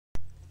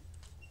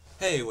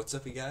Hey, what's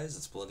up you guys?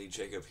 It's Bloody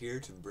Jacob here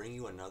to bring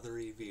you another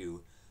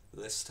review.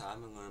 This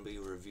time I'm going to be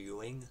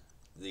reviewing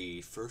the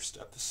first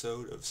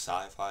episode of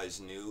Syfy's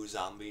new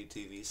zombie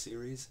TV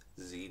series,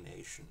 Z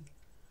Nation.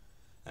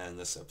 And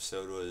this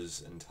episode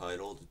was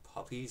entitled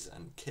Puppies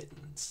and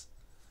Kittens.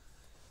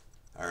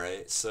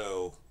 Alright,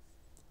 so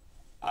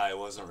I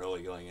wasn't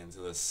really going into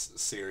this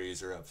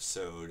series or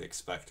episode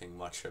expecting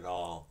much at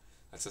all.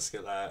 Let's just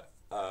get that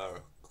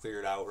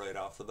cleared out right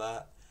off the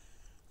bat.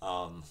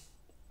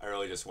 I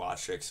really just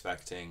watched it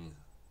expecting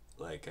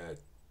like a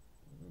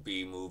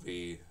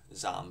B-movie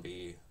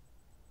zombie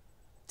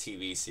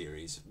TV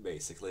series,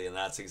 basically, and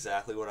that's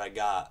exactly what I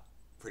got,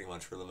 pretty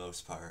much for the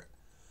most part.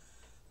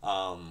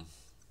 Of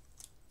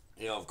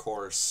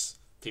course,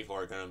 people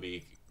are going to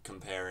be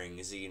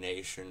comparing Z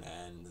Nation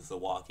and The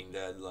Walking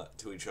Dead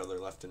to each other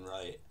left and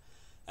right,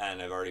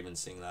 and I've already been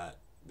seeing that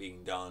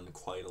being done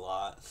quite a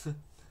lot.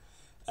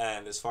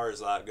 And as far as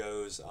that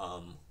goes,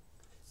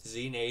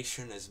 Z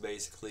Nation is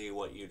basically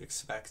what you'd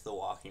expect The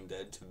Walking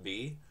Dead to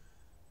be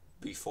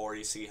before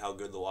you see how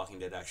good The Walking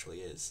Dead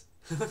actually is.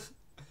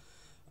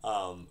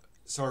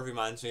 Sort of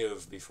reminds me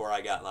of before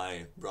I got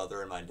my brother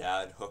and my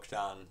dad hooked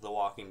on The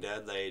Walking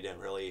Dead. They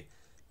didn't really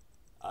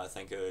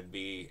think it would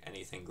be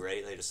anything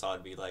great. They just thought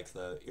it'd be like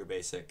your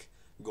basic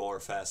gore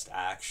fest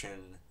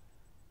action,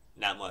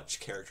 not much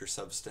character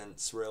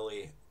substance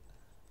really.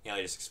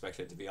 They just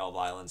expected it to be all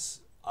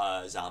violence,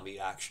 zombie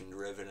action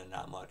driven, and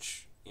not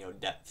much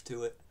depth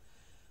to it.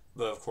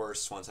 But of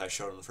course, once I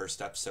showed them the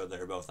first episode, they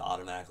were both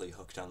automatically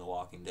hooked on The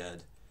Walking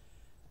Dead,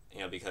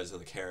 because of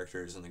the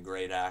characters and the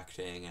great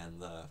acting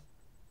and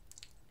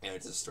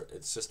it's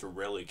just a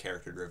really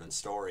character driven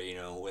story,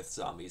 with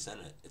zombies in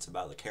it. It's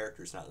about the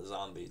characters, not the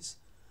zombies.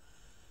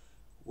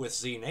 With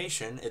Z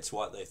Nation, it's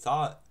what they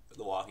thought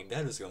The Walking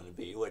Dead was going to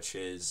be, which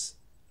is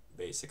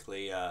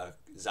basically a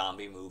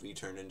zombie movie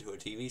turned into a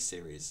TV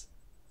series.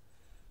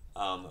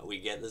 We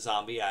get the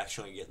zombie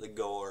action, we get the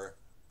gore,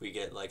 we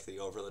get like the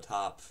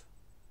over-the-top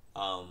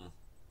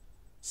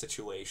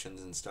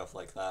situations and stuff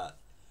like that.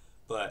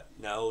 But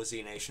no,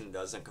 Z Nation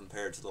doesn't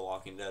compare to The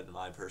Walking Dead in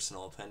my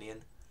personal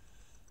opinion.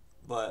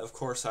 But of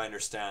course I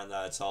understand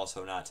that it's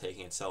also not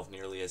taking itself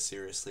nearly as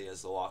seriously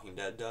as The Walking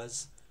Dead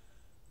does.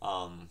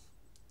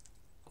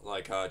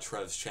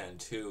 Trev's Chan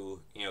 2,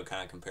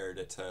 kind of compared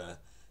it to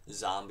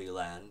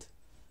Zombieland,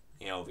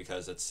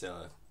 because it's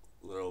a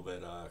little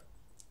bit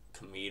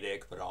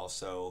comedic, but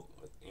also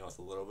with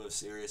a little bit of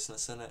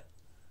seriousness in it.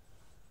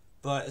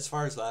 But as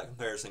far as that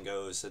comparison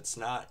goes, it's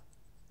not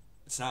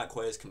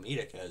quite as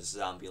comedic as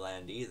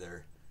Zombieland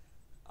either.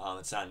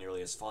 It's not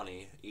nearly as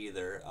funny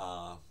either.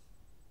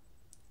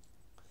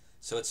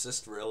 So it's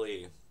just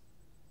really,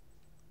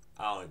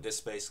 I don't know,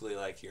 just basically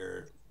like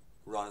your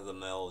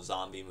run-of-the-mill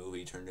zombie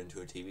movie turned into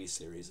a TV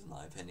series, in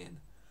my opinion.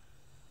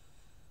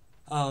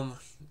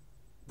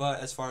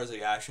 But as far as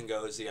the action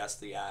goes, yes,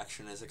 the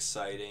action is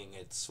exciting.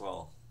 It's,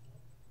 well,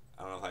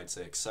 I don't know if I'd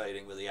say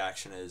exciting, but the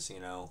action is,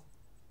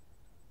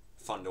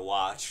 fun to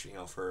watch,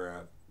 for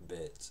a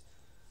bit.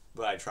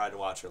 But I tried to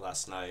watch it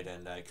last night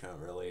and I couldn't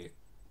really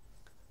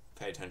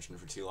pay attention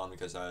for too long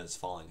because I was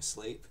falling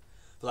asleep.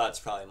 But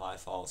that's probably my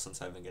fault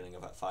since I've been getting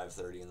up at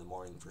 5:30 in the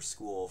morning for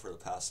school for the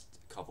past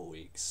couple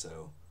weeks.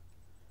 So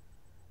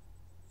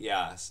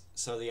yeah,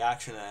 so the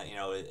action,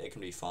 it can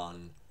be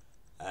fun,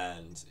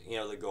 and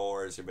the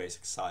gore is your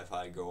basic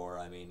sci-fi gore.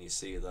 I mean, you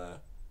see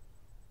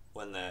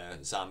when the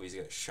zombies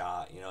get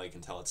shot, you can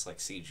tell it's like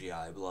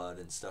CGI blood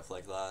and stuff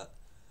like that.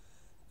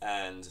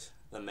 And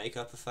the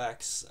makeup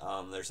effects,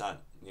 there's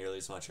not nearly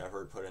as much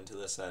effort put into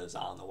this as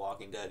on The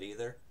Walking Dead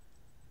either.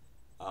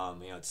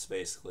 It's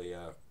basically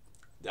a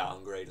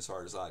downgrade as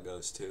far as that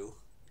goes too.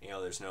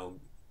 There's no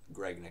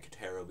Greg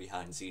Nicotero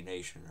behind Z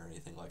Nation or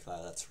anything like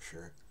that, that's for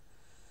sure.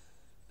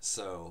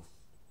 So,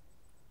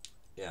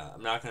 yeah,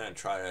 I'm not going to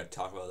try to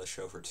talk about the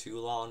show for too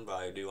long, but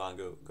I do want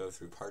to go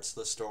through parts of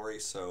the story.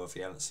 So if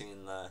you haven't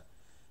seen the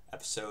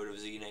episode of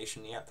Z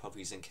Nation yet,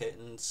 Puppies and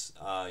Kittens,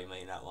 you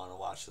may not want to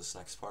watch this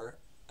next part.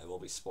 I will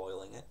be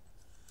spoiling it.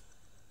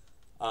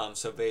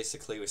 So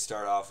basically we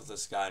start off with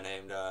this guy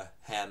named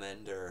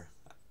Hammond, or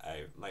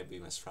I might be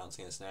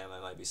mispronouncing his name, I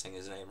might be saying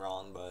his name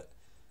wrong, but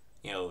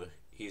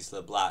he's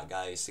the black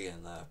guy you see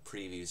in the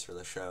previews for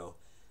the show.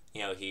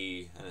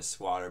 He and his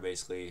squad are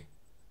basically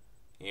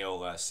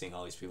seeing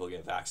all these people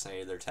get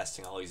vaccinated. They're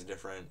testing all these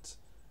different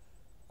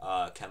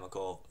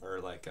chemical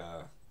or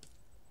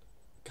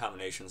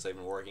combinations they've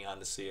been working on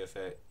to see if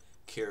it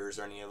cures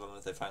or any of them,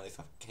 if they finally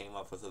came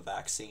up with a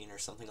vaccine or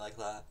something like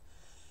that.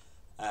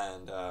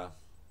 And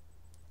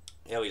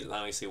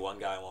then we see one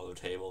guy on one of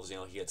the tables,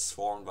 he gets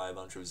swarmed by a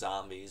bunch of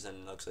zombies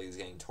and looks like he's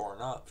getting torn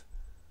up.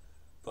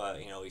 But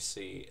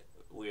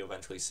we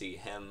eventually see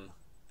him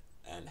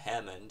and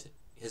Hammond.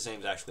 His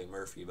name's actually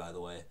Murphy, by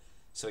the way.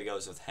 So he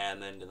goes with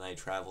Hammond and they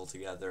travel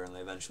together and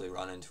they eventually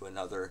run into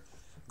another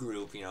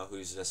group,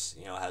 who's just,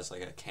 has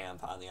like a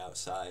camp on the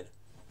outside.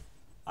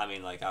 I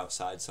mean, like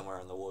outside somewhere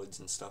in the woods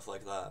and stuff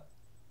like that.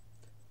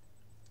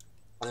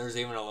 And there's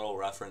even a little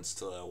reference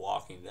to The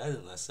Walking Dead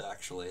in this,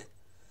 actually.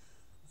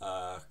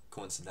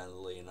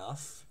 Coincidentally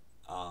enough.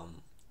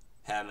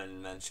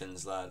 Hammond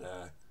mentions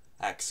that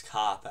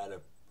ex-cop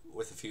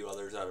with a few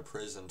others out of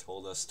prison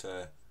told us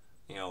to,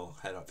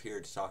 head up here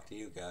to talk to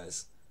you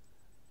guys.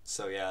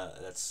 So yeah,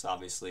 that's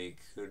obviously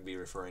could be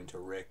referring to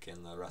Rick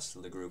and the rest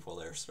of the group while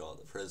they're still at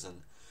the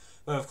prison.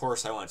 But of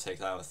course, I want to take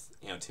that with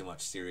too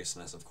much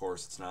seriousness. Of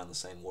course, it's not in the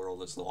same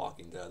world as The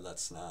Walking Dead.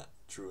 That's not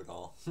true at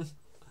all.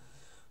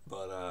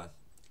 But a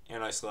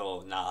nice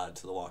little nod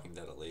to The Walking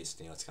Dead at least.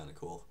 It's kind of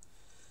cool.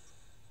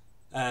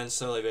 And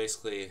so they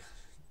basically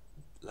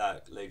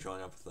they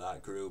join up with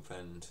that group,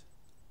 and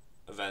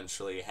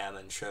eventually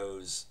Hammond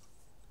shows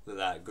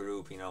that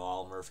group,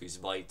 all Murphy's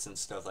bites and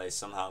stuff. They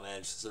somehow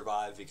managed to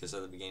survive because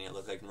at the beginning it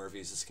looked like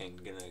Murphy's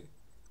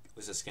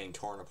was just getting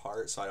torn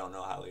apart. So I don't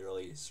know how he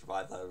really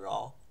survived that at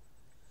all.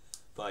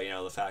 But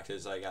the fact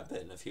is, I got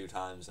bitten a few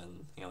times,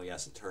 and he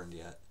hasn't turned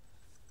yet.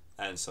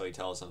 And so he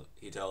tells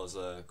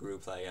the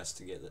group that he has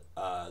to get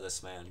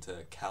this man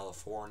to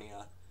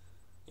California,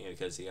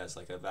 because he has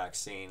like a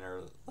vaccine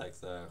or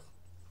like the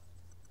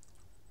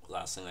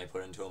last thing they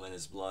put into him in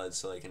his blood,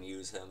 so they can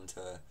use him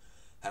to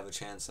have a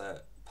chance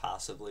at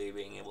possibly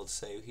being able to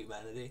save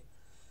humanity.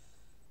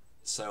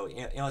 So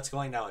it's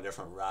going down a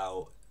different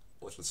route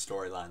with the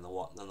storyline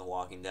than The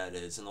Walking Dead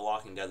is. In The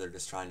Walking Dead, they're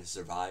just trying to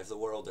survive the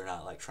world. They're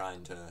not like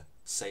trying to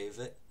save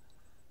it.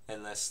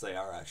 In this, they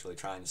are actually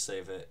trying to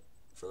save it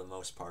for the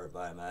most part, but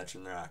I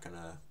imagine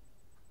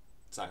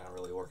it's not gonna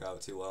really work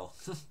out too well.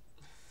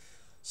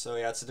 So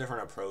yeah, it's a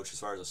different approach as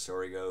far as the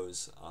story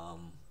goes.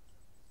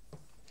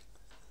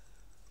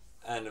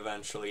 And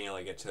eventually,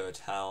 they get to a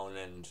town,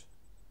 and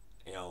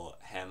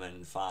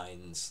Hammond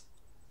finds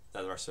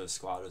that the rest of the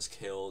squad was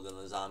killed, and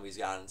the zombies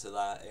got into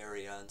that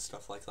area and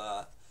stuff like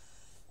that.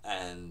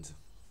 And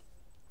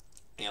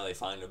they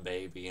find a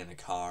baby in a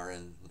car,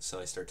 and so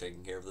they start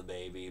taking care of the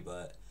baby.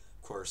 But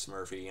of course,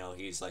 Murphy,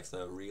 he's like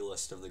the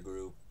realist of the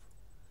group.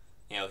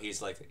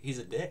 He's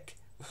a dick,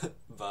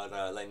 but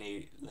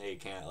they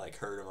can't like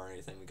hurt him or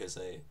anything because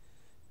they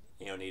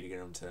need to get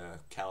him to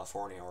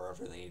California or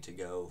wherever they need to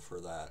go for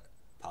that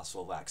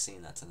possible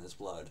vaccine that's in his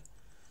blood.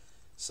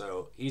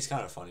 So he's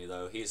kind of funny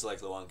though. He's like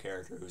the one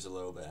character who's a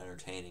little bit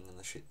entertaining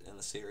in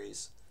the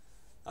series.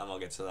 I'll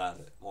get to that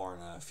more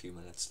in a few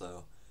minutes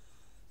though.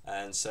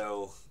 And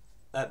so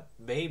that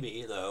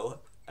baby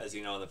though, as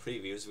you know in the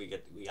previews, we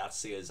got to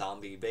see a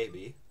zombie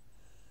baby.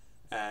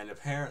 And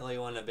apparently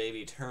when a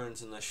baby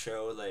turns in the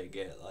show, they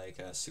get like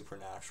a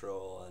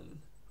supernatural and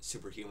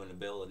superhuman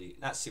ability.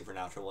 Not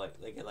supernatural, like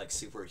they get like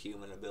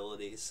superhuman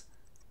abilities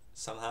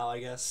somehow,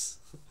 I guess.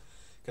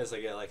 Because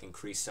they get like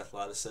increased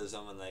athleticism,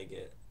 and they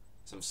get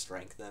some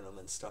strength in them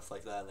and stuff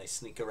like that, and they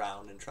sneak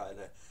around and try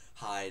to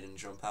hide and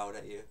jump out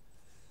at you.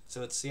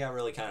 So it's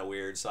really kind of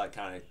weird. So that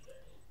kind of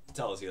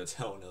tells you the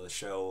tone of the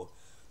show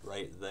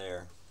right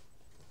there.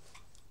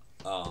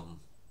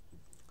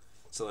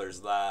 So there's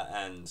that,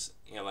 and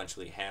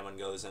eventually Hammond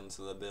goes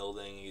into the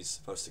building. He's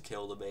supposed to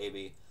kill the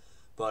baby,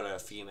 but a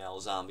female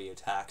zombie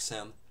attacks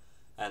him,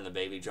 and the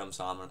baby jumps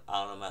on him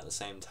at the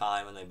same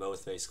time, and they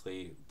both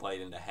basically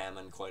bite into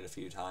Hammond quite a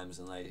few times,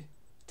 and they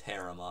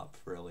tear him up,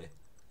 really.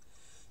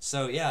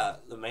 So yeah,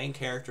 the main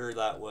character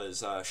that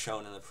was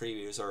shown in the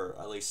previews, or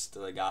at least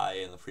the guy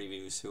in the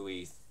previews who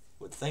we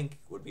would think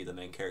would be the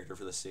main character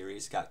for the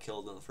series, got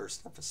killed in the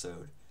first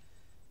episode.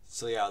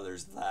 So yeah,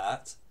 there's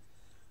that.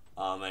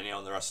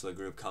 And the rest of the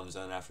group comes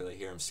in after they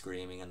hear him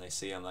screaming, and they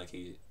see him like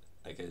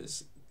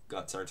his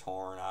guts are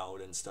torn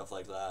out and stuff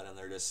like that, and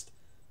they're just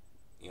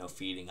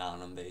feeding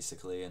on him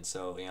basically. And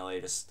so they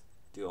just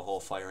do a whole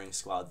firing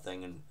squad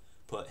thing and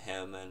put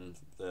him and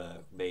the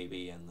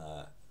baby and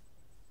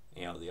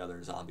the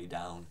other zombie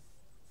down.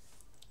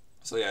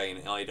 So yeah, you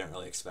didn't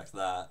really expect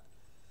that.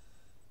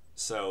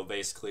 So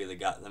basically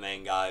the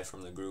main guy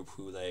from the group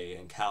who they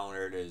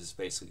encountered is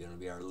basically going to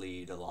be our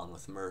lead, along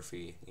with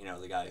Murphy,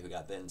 the guy who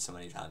got bitten so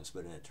many times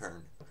but didn't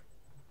turn.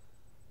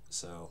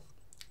 So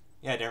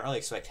yeah, I didn't really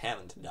expect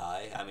Hammond to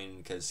die. I mean,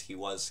 because he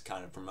was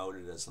kind of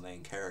promoted as the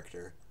main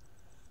character.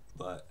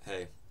 But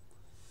hey,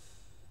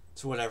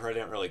 it's whatever. I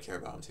didn't really care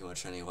about him too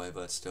much anyway,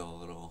 but it's still a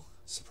little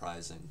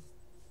surprising.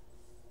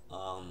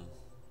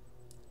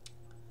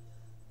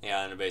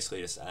 Yeah, and it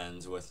basically just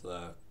ends with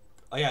a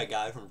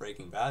guy from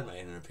Breaking Bad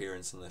made an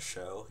appearance in the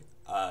show.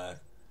 I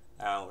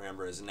don't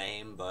remember his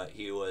name, but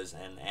he was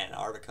in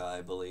Antarctica,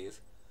 I believe.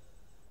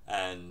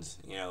 And,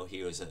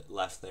 he was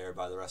left there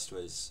by the rest of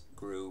his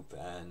group,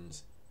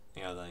 and,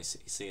 then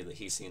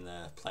he's seen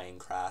the plane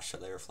crash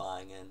that they were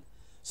flying in.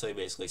 So he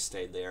basically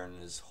stayed there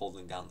and is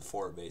holding down the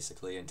fort,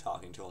 basically, and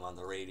talking to him on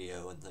the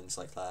radio and things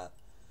like that.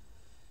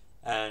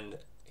 And,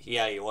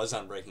 yeah, he was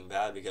on Breaking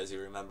Bad because you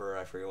remember,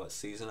 I forget what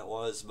season it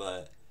was,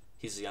 but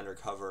he's the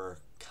undercover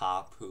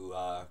cop who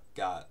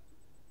got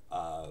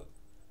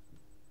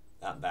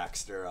not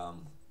Baxter.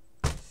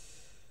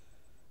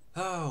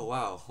 Oh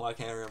wow, well, I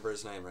can't remember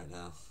his name right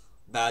now.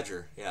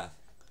 Badger, yeah.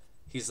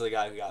 He's the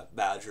guy who got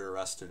Badger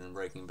arrested in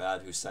Breaking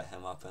Bad, who set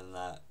him up in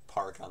that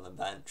park on the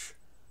bench.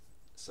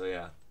 So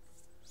yeah,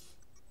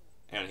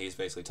 and he's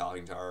basically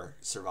talking to our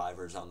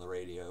survivors on the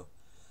radio,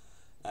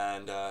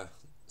 and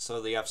So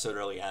the episode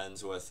really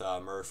ends with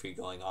Murphy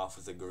going off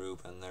with the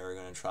group, and they're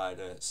gonna try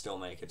to still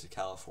make it to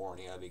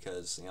California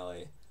because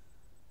they're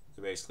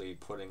basically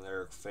putting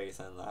their faith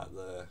in that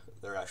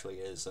there actually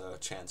is a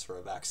chance for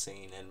a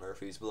vaccine in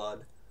Murphy's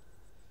blood.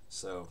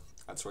 So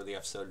that's where the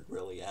episode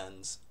really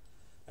ends.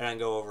 I didn't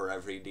go over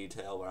every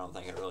detail, but I don't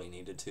think it really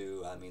needed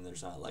to. I mean,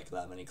 there's not like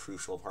that many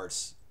crucial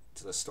parts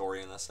to the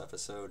story in this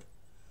episode.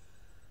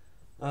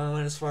 And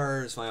as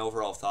far as my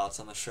overall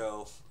thoughts on the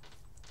show,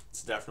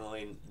 it's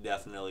definitely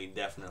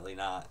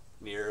not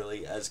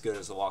nearly as good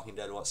as The Walking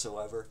Dead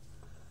whatsoever.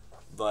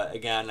 But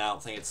again, I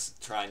don't think it's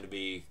trying to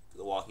be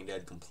The Walking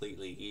Dead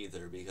completely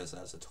either, because it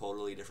has a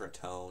totally different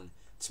tone.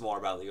 It's more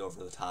about the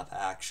over-the-top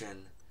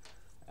action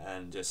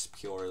and just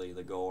purely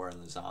the gore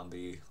and the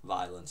zombie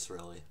violence,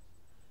 really.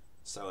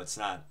 So it's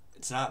not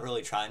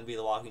really trying to be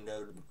The Walking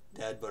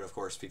Dead, but of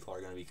course people are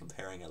going to be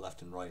comparing it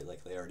left and right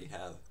like they already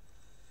have.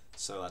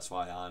 So that's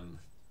why I'm,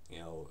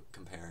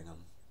 comparing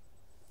them.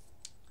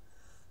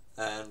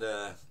 And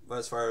but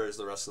as far as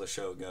the rest of the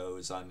show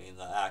goes, I mean,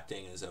 the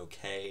acting is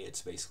okay.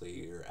 It's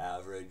basically your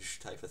average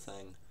type of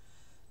thing.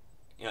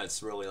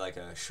 It's really like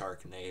a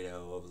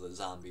Sharknado of the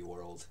zombie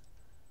world.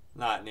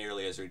 Not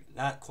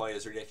quite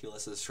as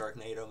ridiculous as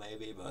Sharknado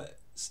maybe, but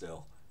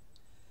still.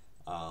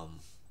 I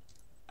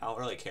don't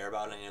really care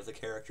about any of the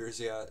characters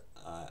yet,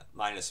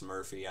 minus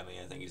Murphy. I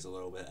mean, I think he's a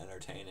little bit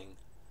entertaining,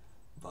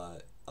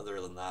 but other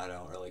than that, I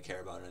don't really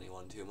care about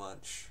anyone too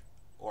much,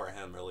 or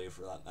him really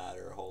for that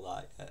matter a whole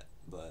lot yet.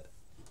 But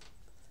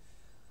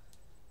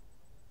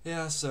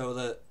yeah,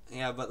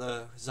 but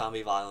the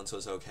zombie violence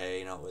was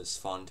okay. It was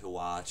fun to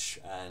watch,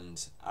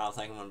 and I don't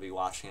think I'm gonna be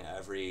watching it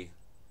every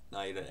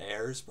night it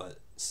airs. But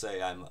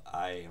say I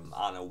am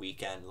on a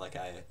weekend like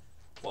I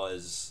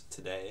was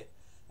today,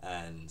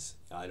 and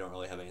I don't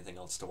really have anything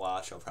else to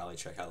watch, I'll probably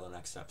check out the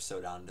next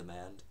episode on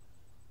demand.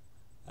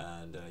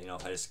 And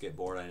if I just get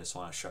bored, I just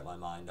want to shut my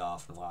mind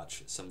off and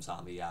watch some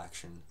zombie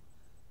action,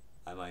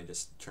 I might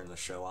just turn the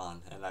show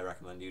on. And I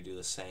recommend you do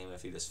the same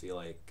if you just feel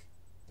like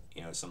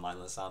some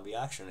mindless zombie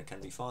action. It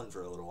can be fun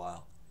for a little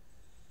while.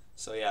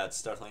 So yeah,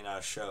 it's definitely not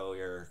a show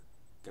you're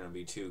gonna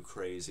be too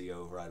crazy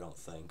over, I don't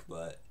think,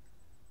 but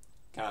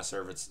kind of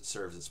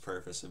serves its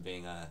purpose of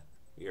being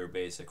your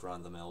basic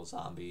run-of-the-mill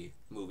zombie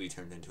movie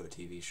turned into a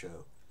TV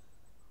show.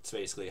 It's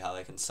basically how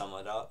I can sum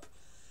it up.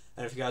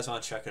 And if you guys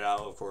want to check it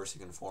out, of course,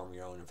 you can form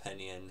your own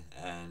opinion.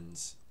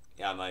 And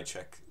yeah, I might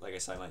check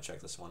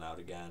this one out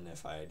again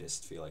if I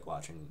just feel like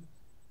watching,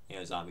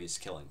 zombies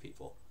killing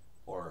people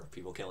or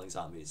people killing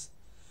zombies.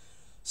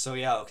 So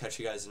yeah, I'll catch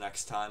you guys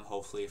next time,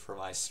 hopefully for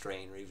my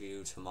Strain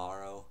review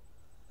tomorrow.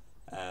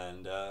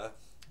 And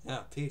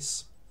yeah,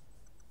 peace.